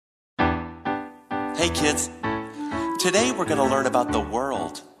Hey kids, today we're going to learn about the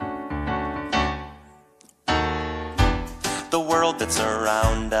world. The world that's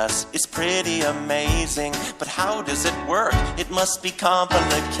around us is pretty amazing, but how does it work? It must be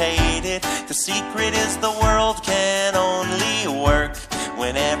complicated. The secret is the world can only work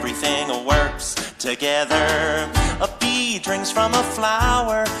when everything works together. A bee drinks from a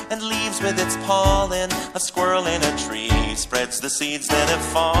flower and leaves with its pollen. A squirrel in a tree spreads the seeds that have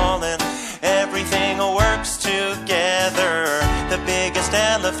fallen. Everything works together. The biggest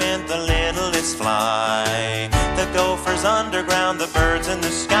elephant, the littlest fly. The gophers underground, the birds in the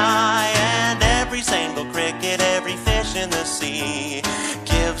sky. And every single cricket, every fish in the sea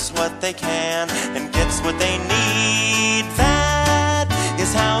gives what they can and gets what they need. That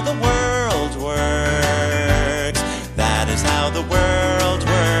is how the world works. That is how the world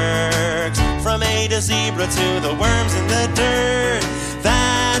works. From A to zebra to the worms in the dirt.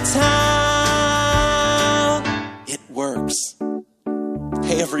 That's how it works.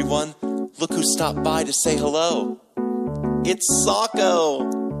 Hey everyone, look who stopped by to say hello. It's Socko.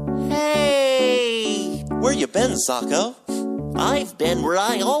 Hey! Where you been, Socko? I've been where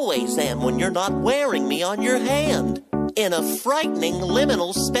I always am when you're not wearing me on your hand. In a frightening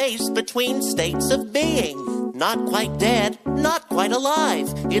liminal space between states of being. Not quite dead, not quite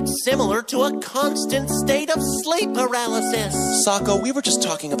alive. It's similar to a constant state of sleep paralysis. Socko, we were just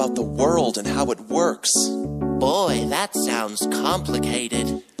talking about the world and how it works. Boy, that sounds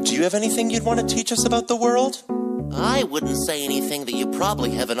complicated. Do you have anything you'd want to teach us about the world? I wouldn't say anything that you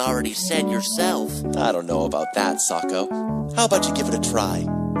probably haven't already said yourself. I don't know about that, Socko. How about you give it a try?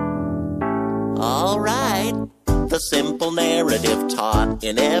 All right. The simple narrative taught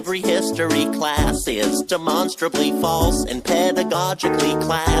in every history class is demonstrably false and pedagogically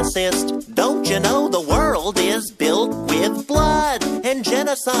classist. Don't you know the world is built with blood and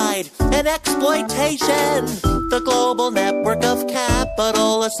genocide and exploitation? The global network of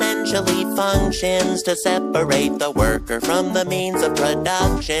capital essentially functions to separate the worker from the means of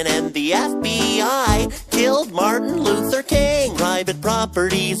production, and the FBI killed Martin Luther King. Private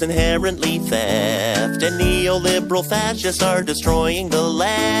property's inherently theft, and neoliberal fascists are destroying the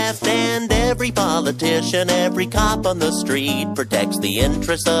left, and every politician, every cop on the street protects the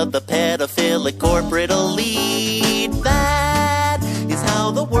interests of the pedophilic corporate elite. That is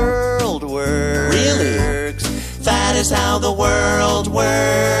how the world works. Really? That is how the world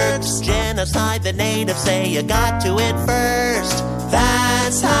works. Genocide, the natives say you got to it first.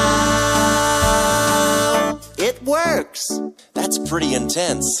 That's how it works. That's pretty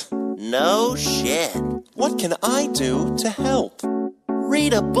intense. No shit. What can I do to help?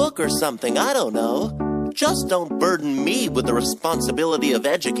 Read a book or something, I don't know. Just don't burden me with the responsibility of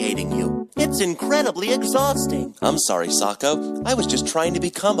educating you. It's incredibly exhausting. I'm sorry, Socko. I was just trying to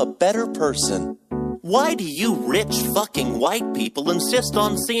become a better person. Why do you rich fucking white people insist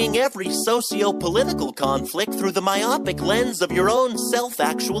on seeing every socio-political conflict through the myopic lens of your own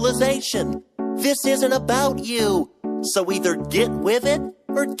self-actualization? This isn't about you. So either get with it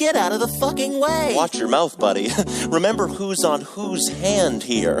or get out of the fucking way. Watch your mouth, buddy. Remember who's on whose hand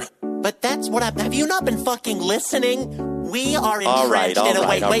here. But that's what have you not been fucking listening? We are entrenched in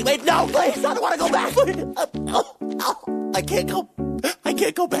a... Wait, no, please, I don't want to go back. I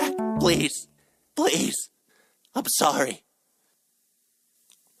can't go back, please. Please. I'm sorry.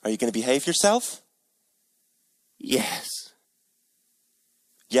 Are you going to behave yourself? Yes.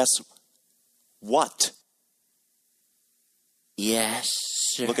 Yes. What? Yes,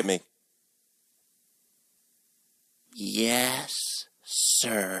 sir. Look at me. Yes,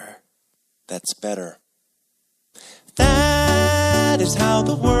 sir. That's better. That is how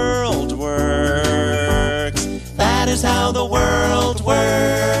the world works. That is how the world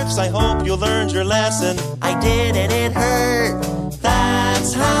works. I hope you learned your lesson. I did, and it hurt.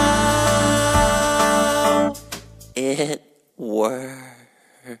 That's how it works.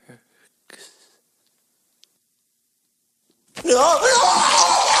 No!